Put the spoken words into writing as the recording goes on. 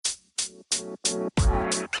Hello,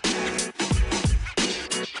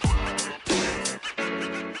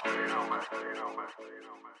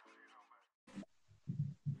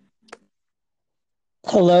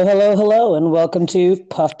 hello, hello, and welcome to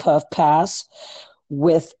Puff Puff Pass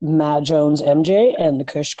with Matt Jones MJ and the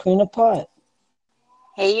Kush Queen of Pot.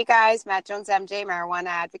 Hey, you guys, Matt Jones MJ, marijuana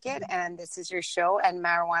advocate, and this is your show and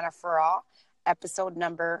Marijuana for All, episode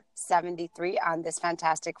number 73 on this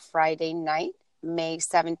fantastic Friday night, May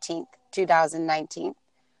 17th, 2019.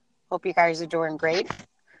 Hope you guys are doing great.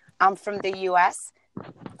 I'm from the U.S.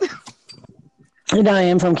 And I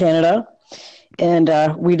am from Canada. And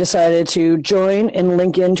we decided to join and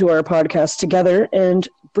link into our podcast together and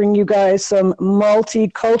bring you guys some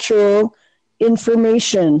multicultural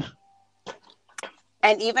information.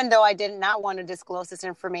 And even though I did not want to disclose this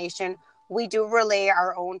information, we do relay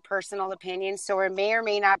our own personal opinions. So it may or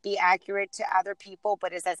may not be accurate to other people,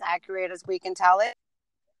 but it's as accurate as we can tell it.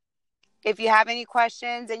 If you have any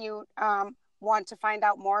questions and you want to find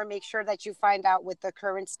out more, make sure that you find out with the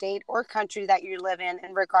current state or country that you live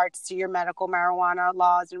in regards to your medical marijuana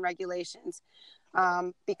laws and regulations,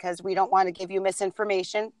 because we don't want to give you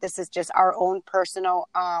misinformation. This is just our own personal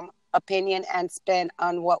opinion and spin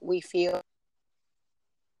on what we feel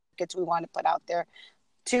we want to put out there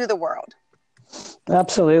to the world.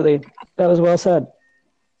 Absolutely. That was well said.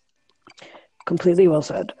 Completely well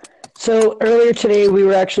said. So earlier today, we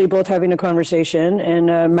were actually both having a conversation, and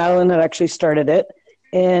Madeline had actually started it,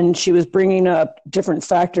 and she was bringing up different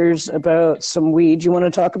factors about some weed. Do you want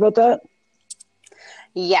to talk about that?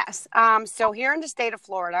 Yes. So here in the state of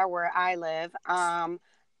Florida, where I live,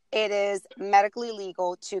 it is medically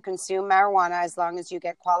legal to consume marijuana as long as you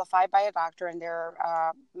get qualified by a doctor. And there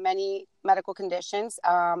are many medical conditions,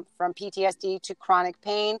 from PTSD to chronic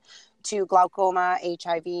pain to glaucoma,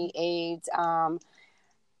 HIV, AIDS,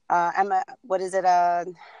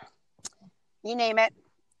 you name it,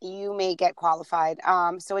 you may get qualified.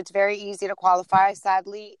 So it's very easy to qualify.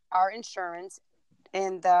 Sadly, our insurance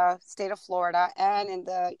in the state of Florida and in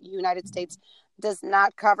the United States does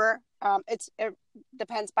not cover. It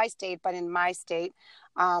depends by state, but in my state,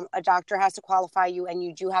 a doctor has to qualify you, and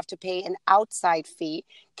you do have to pay an outside fee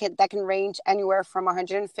that can range anywhere from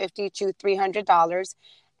 $150 to $300,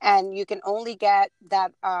 and you can only get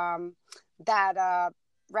that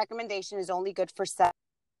recommendation is only good for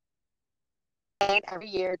every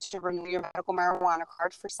year to renew your medical marijuana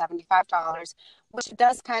card for $75, which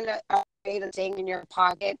does kind of create a ding in your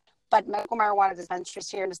pocket. But medical marijuana dispensaries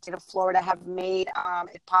here in the state of Florida have made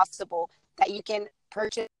it possible that you can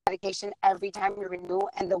purchase medication every time you renew,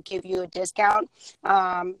 and they'll give you a discount.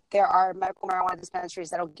 There are medical marijuana dispensaries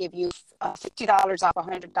that'll give you $50 off a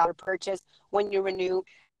 $100 purchase when you renew.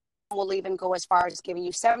 Will even go as far as giving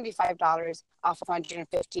you $75 off of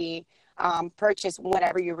 $150 purchase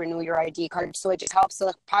whenever you renew your ID card. So it just helps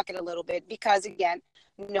the pocket a little bit because, again,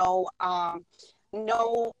 it's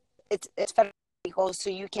federal legal, so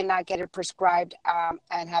you cannot get it prescribed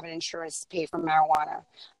and have an insurance pay for marijuana.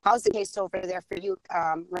 How's the case over there for you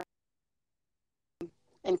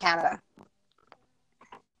in Canada?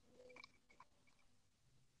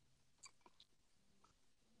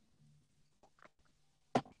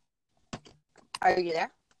 Are you there?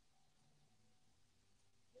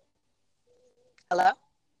 Hello?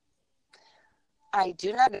 I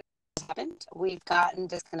do not know what happened. We've gotten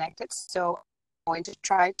disconnected, so I'm going to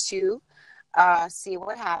try to see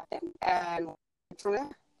what happened and from there.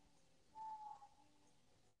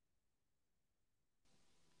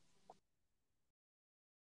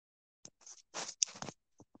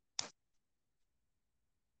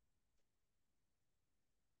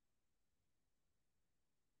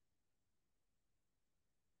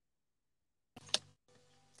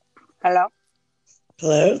 Hello?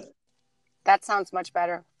 Hello? That sounds much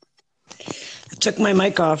better. I took my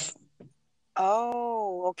mic off.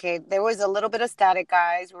 Oh, okay. There was a little bit of static,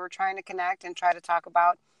 guys. We were trying to connect and try to talk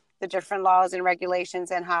about the different laws and regulations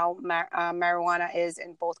and how marijuana is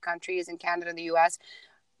in both countries, in Canada and the U.S.,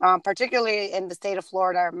 particularly in the state of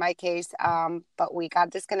Florida, in my case. But we got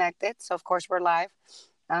disconnected. So, of course, we're live.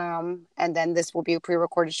 And then this will be a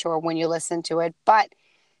pre-recorded show when you listen to it. But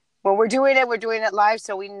when we're doing it live.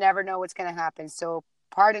 So we never know what's going to happen. So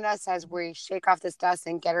pardon us as we shake off this dust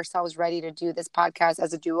and get ourselves ready to do this podcast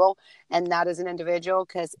as a duo and not as an individual,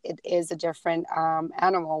 because it is a different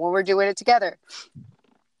animal when we're doing it together.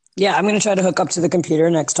 Yeah, I'm going to try to hook up to the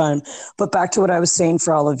computer next time. But back to what I was saying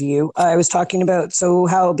for all of you. I was talking about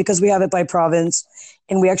how, because we have it by province,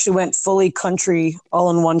 and we actually went fully country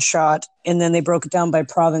all in one shot, and then they broke it down by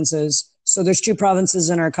provinces. So there's 2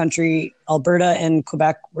 provinces in our country, Alberta and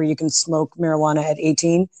Quebec, where you can smoke marijuana at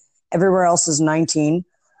 18. Everywhere else is 19.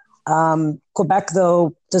 Quebec,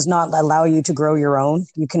 though, does not allow you to grow your own.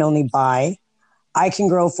 You can only buy. I can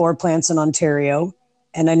grow 4 plants in Ontario,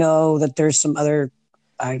 and I know that there's some other,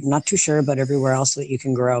 I'm not too sure about everywhere else that you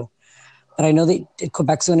can grow. But I know that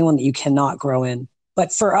Quebec's the only one that you cannot grow in.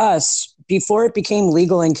 But for us, before it became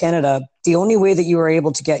legal in Canada, the only way that you were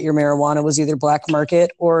able to get your marijuana was either black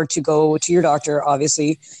market or to go to your doctor,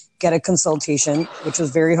 obviously, get a consultation, which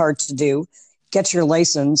was very hard to do, get your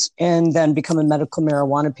license, and then become a medical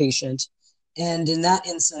marijuana patient. And in that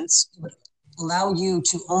instance, it would allow you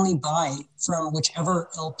to only buy from whichever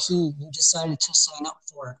LP you decided to sign up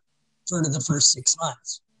for the first 6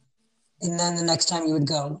 months. And then the next time you would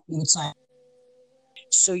go, you would sign.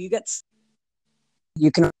 So you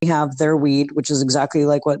can only have their weed, which is exactly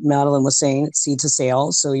like what Madeline was saying, it's seed to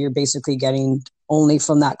sale. So you're basically getting only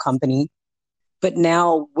from that company. But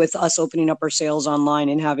now with us opening up our sales online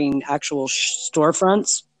and having actual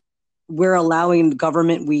storefronts, we're allowing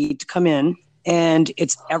government weed to come in, and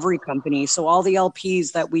it's every company. So all the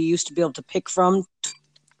LPs that we used to be able to pick from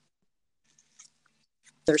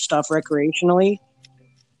their stuff recreationally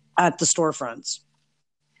at the storefronts.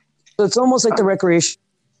 So it's almost like the recreation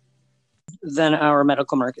than our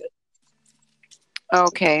medical market.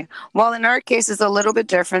 Okay. Well, in our case, it's a little bit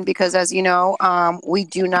different because, as you know, we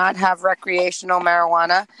do not have recreational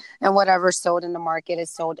marijuana, and whatever's sold in the market is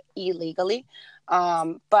sold illegally.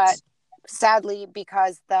 But sadly,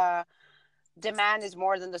 because the demand is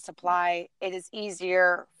more than the supply, it is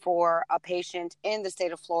easier for a patient in the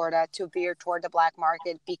state of Florida to veer toward the black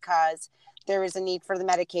market because there is a need for the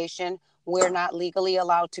medication. We're not legally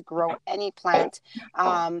allowed to grow any plant.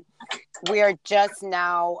 We are just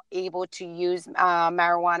now able to use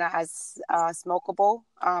marijuana as smokable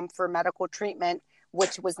for medical treatment,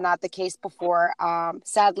 which was not the case before.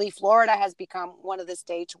 Sadly, Florida has become one of the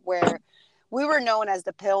states where we were known as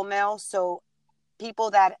the pill mill. So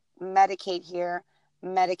people that medicate here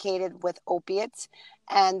medicated with opiates,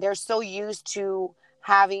 and they're so used to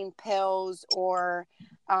having pills or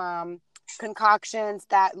concoctions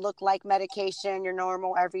that look like medication, your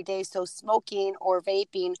normal everyday. So smoking or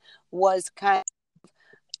vaping was kind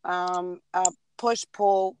of a push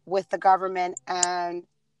pull with the government and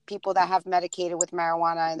people that have medicated with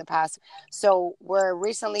marijuana in the past. So we're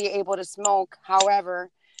recently able to smoke. However,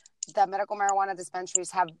 the medical marijuana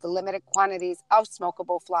dispensaries have the limited quantities of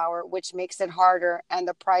smokable flower, which makes it harder, and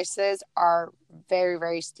the prices are very,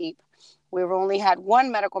 very steep. We've only had one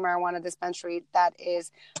medical marijuana dispensary that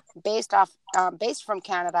is based from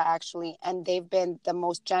Canada, actually, and they've been the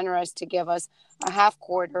most generous to give us a half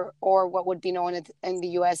quarter, or what would be known in the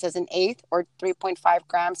U.S. as an eighth, or 3.5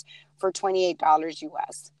 grams for $28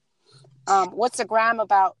 U.S. What's a gram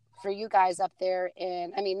about for you guys up there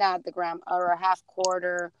not the gram, or a half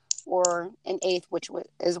quarter, or an eighth, which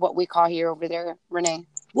is what we call here over there, Renee?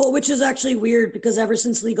 Well, which is actually weird because ever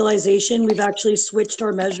since legalization, we've actually switched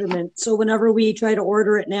our measurement. So whenever we try to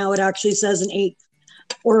order it now, it actually says an eighth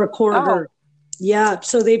or a quarter. Oh. Yeah,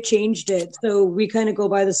 so they've changed it. So we kind of go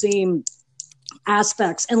by the same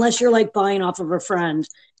aspects, unless you're like buying off of a friend,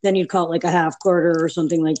 then you'd call it like a half quarter or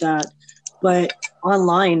something like that. But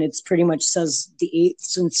online, it's pretty much says the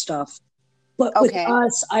eighths and stuff. But with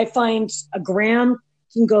us, I find a gram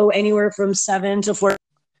can go anywhere from 7 to 14.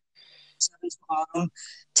 7's bottom,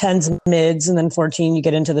 10's mids, and then 14 you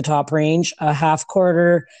get into the top range. A half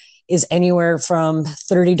quarter is anywhere from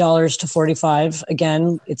 $30 to $45.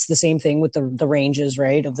 Again, it's the same thing with the ranges,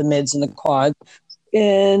 right, of the mids and the quads.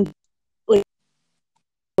 And like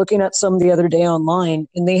looking at some the other day online,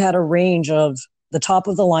 and they had a range of the top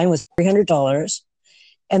of the line was $300,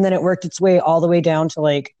 and then it worked its way all the way down to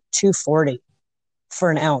like $240 for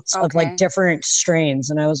an ounce of like different strains.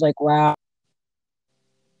 And I was like, wow.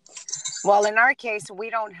 Well, in our case, we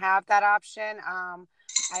don't have that option.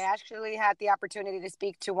 I actually had the opportunity to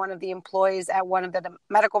speak to one of the employees at one of the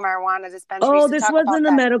medical marijuana dispensaries. Oh, this wasn't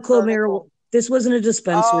a medical marijuana. This wasn't a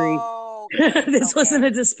dispensary. Oh, okay. This wasn't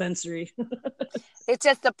a dispensary. It's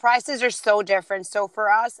just the prices are so different. So for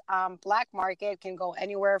us, black market can go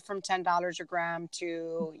anywhere from $10 a gram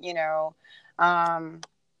to,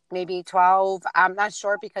 maybe 12. I'm not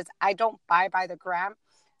sure because I don't buy by the gram.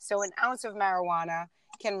 So an ounce of marijuana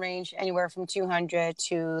can range anywhere from $200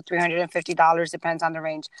 to $350, depends on the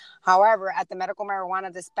range. However, at the medical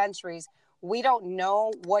marijuana dispensaries, we don't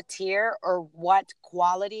know what tier or what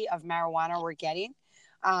quality of marijuana we're getting.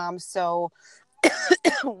 So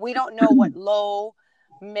we don't know what low,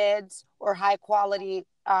 mids, or high quality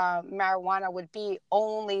marijuana would be,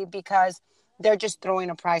 only because they're just throwing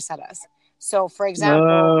a price at us. So, for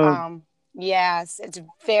example, Yes, it's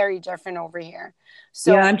very different over here. Yeah,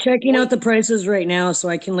 So I'm checking out we, the prices right now so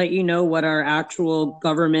I can let you know what our actual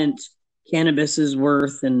government cannabis is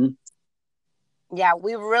worth. And yeah,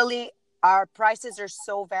 we really, our prices are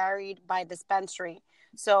so varied by dispensary.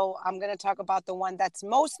 So I'm going to talk about the one that's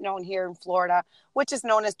most known here in Florida, which is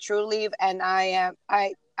known as True Leave. And I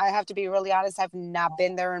have to be really honest, I've not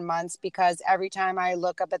been there in months because every time I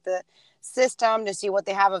look up at the system to see what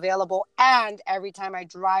they have available, and every time I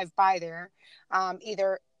drive by there,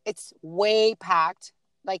 either it's way packed,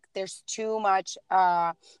 like there's too much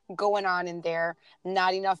going on in there,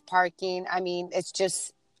 not enough parking. I mean, it's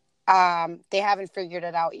just they haven't figured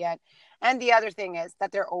it out yet. And the other thing is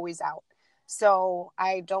that they're always out. So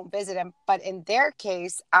I don't visit them. But in their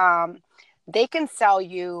case, they can sell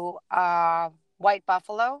you white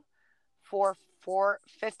buffalo for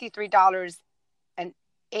 $53 an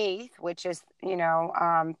eighth, which is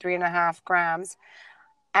 3.5 grams,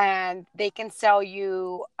 and they can sell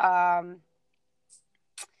you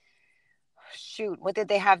shoot, what did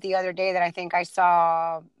they have the other day that I think I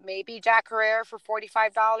saw? Maybe Jack Herrera for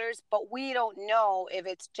 $45, but we don't know if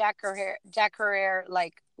it's Jack Herrera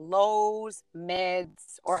like lows,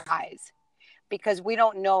 mids, or highs because we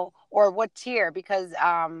don't know, or what tier, because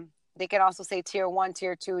they can also say tier one,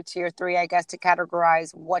 tier two, tier three, I guess, to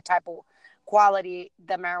categorize what type of quality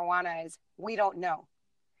the marijuana is. We don't know.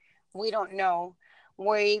 We don't know.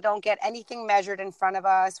 We don't get anything measured in front of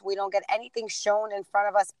us. We don't get anything shown in front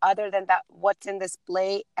of us other than that what's in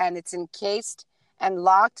display, and it's encased and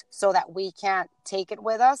locked so that we can't take it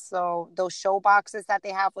with us. So those show boxes that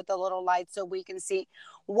they have with the little lights so we can see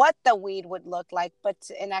what the weed would look like. But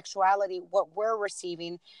in actuality, what we're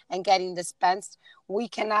receiving and getting dispensed, we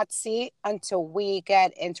cannot see until we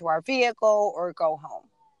get into our vehicle or go home.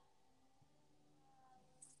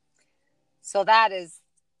 So that is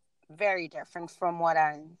very different from what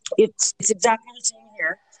I'm. it's exactly the same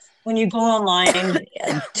here. When you go online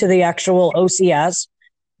to the actual OCS,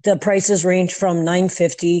 the prices range from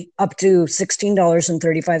 9.50 up to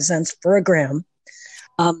 $16.35 for a gram.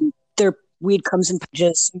 Their weed comes in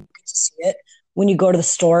pages, so you get to see it. When you go to the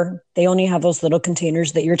store, they only have those little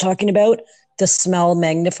containers that you're talking about, the smell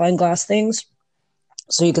magnifying glass things,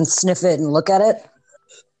 so you can sniff it and look at it,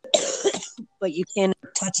 but you can't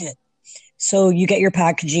touch it. So you get your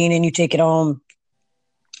packaging and you take it home.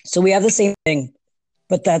 So we have the same thing,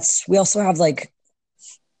 but we also have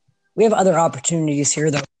we have other opportunities here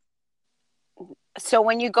though. So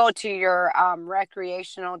when you go to your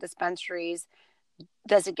recreational dispensaries,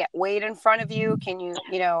 does it get weighed in front of you? Can you,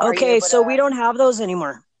 are you Okay, able so we to? don't have those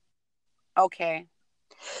anymore. Okay.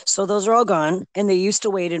 So those are all gone. And they used to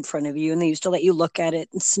wait in front of you and they used to let you look at it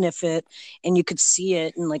and sniff it and you could see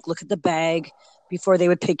it and like look at the bag before they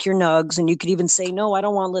would pick your nugs. And you could even say, no, I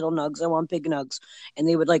don't want little nugs. I want big nugs. And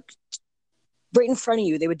they would like right in front of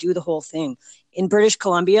you, they would do the whole thing. In British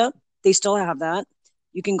Columbia, they still have that.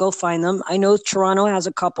 You can go find them. I know Toronto has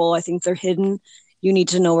a couple. I think they're hidden. You need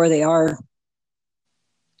to know where they are.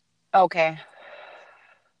 Okay.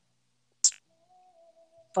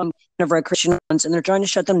 Of recreational ones, and they're trying to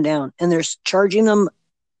shut them down, and they're charging them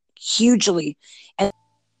hugely and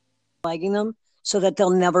flagging them so that they'll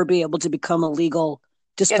never be able to become a legal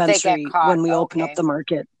If they get dispensary caught. when we open up Okay. the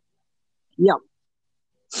market. Yeah.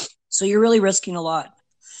 So you're really risking a lot.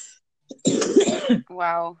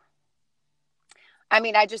 Wow. I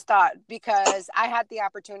mean, I just thought because I had the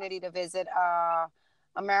opportunity to visit a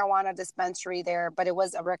marijuana dispensary there, but it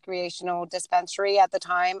was a recreational dispensary at the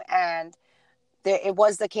time, and it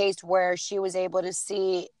was the case where she was able to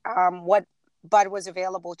see what bud was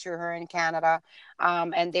available to her in Canada,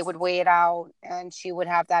 and they would weigh it out, and she would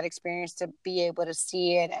have that experience to be able to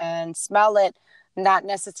see it and smell it, not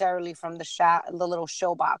necessarily from the little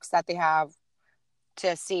show box that they have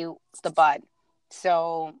to see the bud.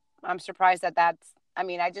 So I'm surprised that that's. I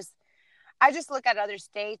mean, I just look at other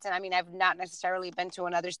states, and I mean, I've not necessarily been to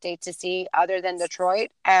another state to see other than Detroit,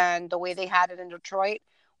 and the way they had it in Detroit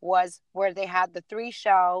was where they had the three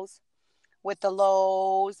shelves with the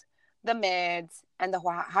lows, the mids, and the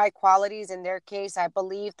high qualities. In their case, I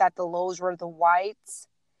believe that the lows were the whites,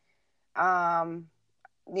 um,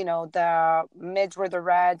 the mids were the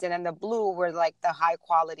reds, and then the blue were like the high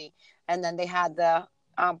quality. And then they had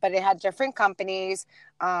but it had different companies,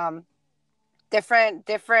 um, different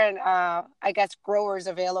I guess growers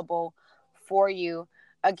available for you.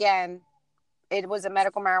 Again, it was a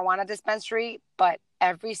medical marijuana dispensary, but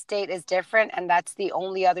every state is different, and that's the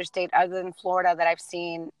only other state other than Florida that I've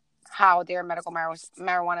seen how their medical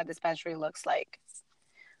marijuana dispensary looks like.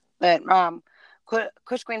 But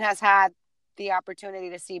Kush Queen has had the opportunity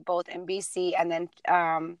to see both in BC and then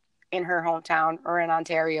in her hometown or in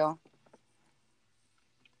Ontario.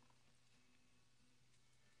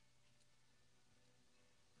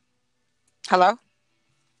 Hello?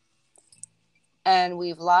 And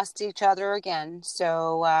we've lost each other again.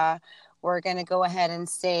 So we're going to go ahead and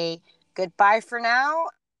say goodbye for now.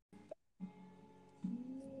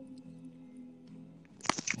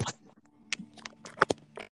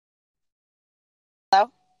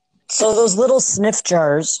 Hello? So those little sniff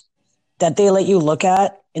jars that they let you look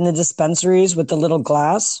at in the dispensaries with the little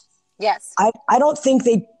glass, Yes. I don't think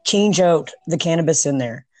they change out the cannabis in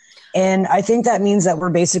there. And I think that means that we're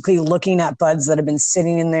basically looking at buds that have been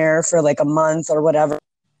sitting in there for like a month or whatever.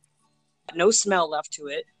 No smell left to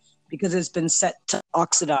it because it's been set to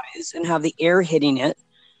oxidize and have the air hitting it.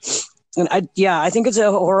 And I think it's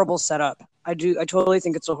a horrible setup. I totally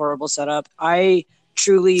think it's a horrible setup. I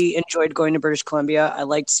truly enjoyed going to British Columbia. I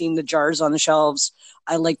liked seeing the jars on the shelves.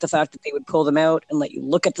 I liked the fact that they would pull them out and let you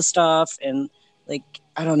look at the stuff. And like,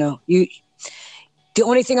 I don't know, the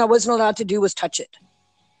only thing I wasn't allowed to do was touch it.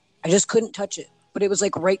 I just couldn't touch it, but it was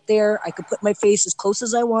like right there. I could put my face as close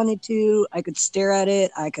as I wanted to. I could stare at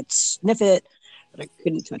it. I could sniff it, but I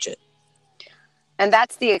couldn't touch it. And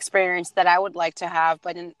that's the experience that I would like to have.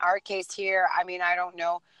 But in our case here, I mean, I don't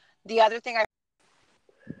know. The other thing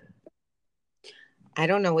I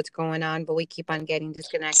don't know what's going on, but we keep on getting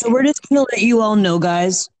disconnected. So we're just going to let you all know,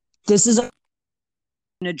 guys, this is a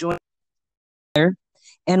joint there,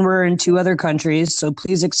 and we're in 2 other countries. So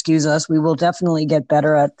please excuse us. We will definitely get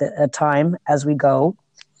better at time as we go.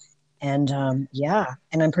 And and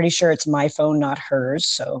I'm pretty sure it's my phone, not hers.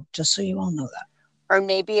 So just so you all know that. Or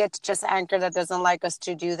maybe it's just Anchor that doesn't like us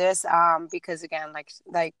to do this, because again,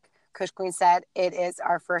 like Kush Queen said, it is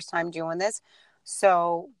our first time doing this.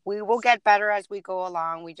 So we will get better as we go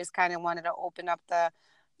along. We just kind of wanted to open up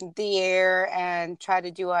the air and try to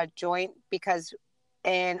do a joint, because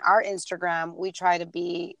in our Instagram, we try to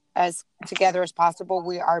be as together as possible.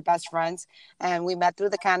 We are best friends, and we met through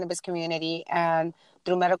the cannabis community, and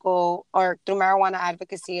through marijuana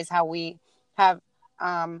advocacy is how we have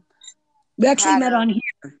we actually met on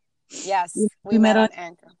here. Yes, we met on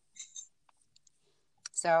Anchor.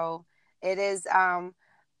 So it is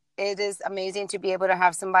amazing to be able to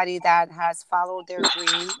have somebody that has followed their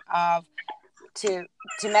dream of to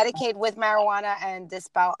medicate with marijuana and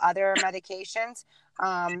dispel other medications.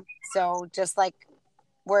 So just like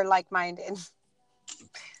we're like-minded.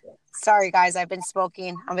 Sorry guys, I've been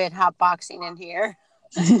smoking. I've been hot boxing in here,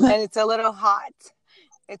 and it's a little hot.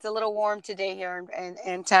 It's a little warm today here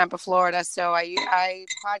in Tampa, Florida. So I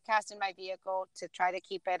podcast in my vehicle to try to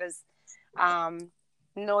keep it as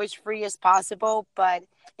noise-free as possible. But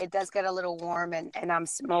it does get a little warm, and I'm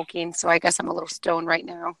smoking. So I guess I'm a little stoned right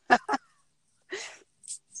now.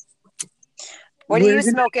 What are you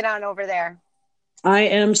smoking on over there? I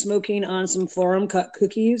am smoking on some Forum Cut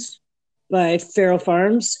cookies by Feral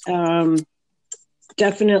Farms.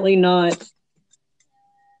 Definitely not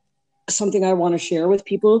something I want to share with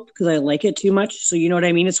people because I like it too much. So you know what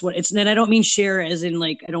I mean? And I don't mean share as in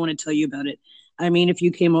like I don't want to tell you about it. I mean, if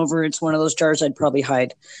you came over, it's one of those jars I'd probably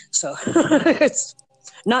hide. So it's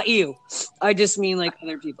not you. I just mean like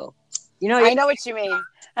other people. You know, I know what you mean.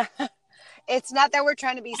 It's not that we're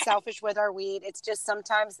trying to be selfish with our weed. It's just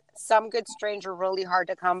sometimes some good strains are really hard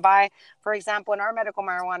to come by. For example, in our medical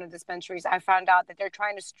marijuana dispensaries, I found out that they're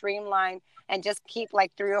trying to streamline and just keep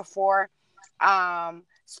like 3 or 4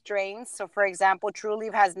 strains. So for example,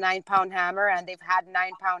 Trulieve has 9 Pound Hammer, and they've had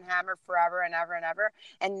 9 Pound Hammer forever and ever and ever.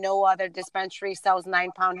 And no other dispensary sells 9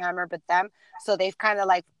 Pound Hammer but them. So they've kind of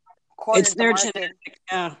like cornered the market. Genetic,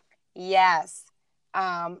 yeah. Yes.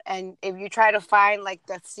 And if you try to find like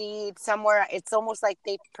the seed somewhere, it's almost like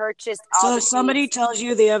they purchased all. So if somebody tells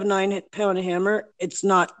you they have 9 Pound Hammer, it's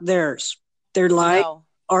not theirs. They're lying,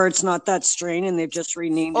 or it's not that strain, and they've just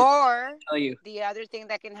renamed it. Or the other thing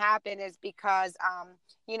that can happen is because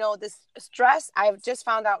this stress. I've just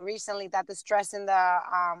found out recently that the stress in the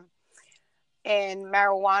in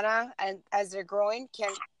marijuana and as they're growing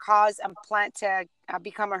can cause a plant to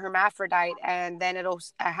become a hermaphrodite, and then it'll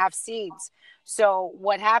have seeds. So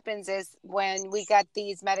what happens is when we get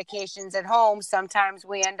these medications at home, sometimes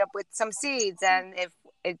we end up with some seeds, and if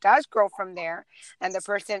it does grow from there and the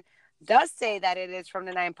person does say that it is from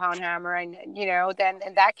the 9 Pound Hammer, and then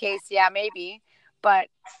in that case, yeah, maybe, but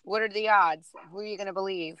what are the odds? Who are you going to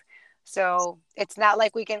believe? So it's not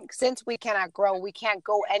like since we cannot grow, we can't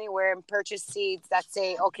go anywhere and purchase seeds that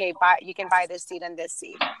say, okay, you can buy this seed and this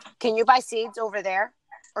seed. Can you buy seeds over there,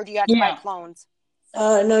 or do you have to buy clones?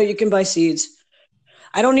 No, you can buy seeds.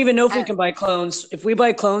 I don't even know if we can buy clones. If we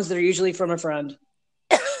buy clones, they're usually from a friend.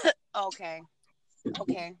 Okay.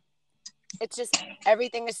 It's just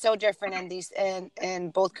everything is so different in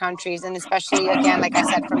both countries, and especially again, like I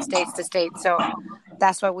said, from states to state. So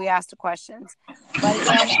that's why we asked the questions. But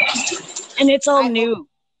again, And it's all I hope, new.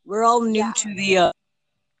 We're all new yeah, to the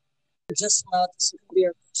we're just allowed this is gonna be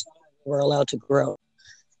our first time we're allowed to grow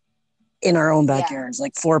in our own yeah. backyards,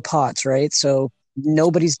 like 4 pots, right? So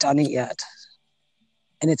nobody's done it yet.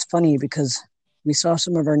 And it's funny because we saw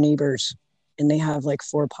some of our neighbors and they have like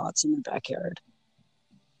 4 pots in their backyard.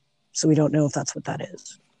 So we don't know if that's what that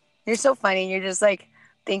is. You're so funny. You're just like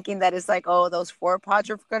thinking that it's like, oh, those 4 pots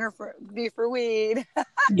are gonna be for weed.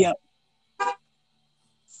 Yep.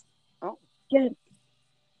 Oh. Yeah.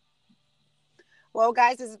 Well,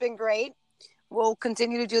 guys, this has been great. We'll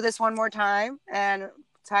continue to do this one more time and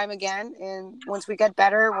time again. And once we get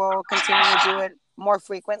better, we'll continue to do it more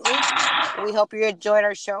frequently. We hope you enjoyed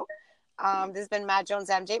our show. This has been Matt Jones,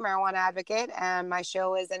 MJ, marijuana advocate, and my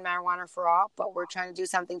show is in Marijuana for All. But we're trying to do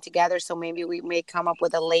something together, so maybe we may come up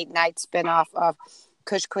with a late night spinoff of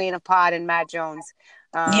Kush Queen of Pod and Matt Jones.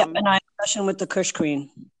 Yep. And I'm a session with the Kush Queen.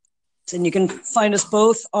 And you can find us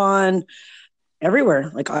both on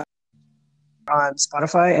everywhere, like on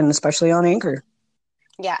Spotify and especially on Anchor.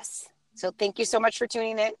 Yes. So thank you so much for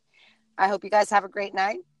tuning in. I hope you guys have a great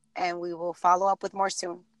night, and we will follow up with more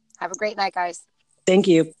soon. Have a great night, guys. Thank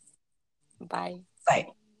you. Bye. Bye.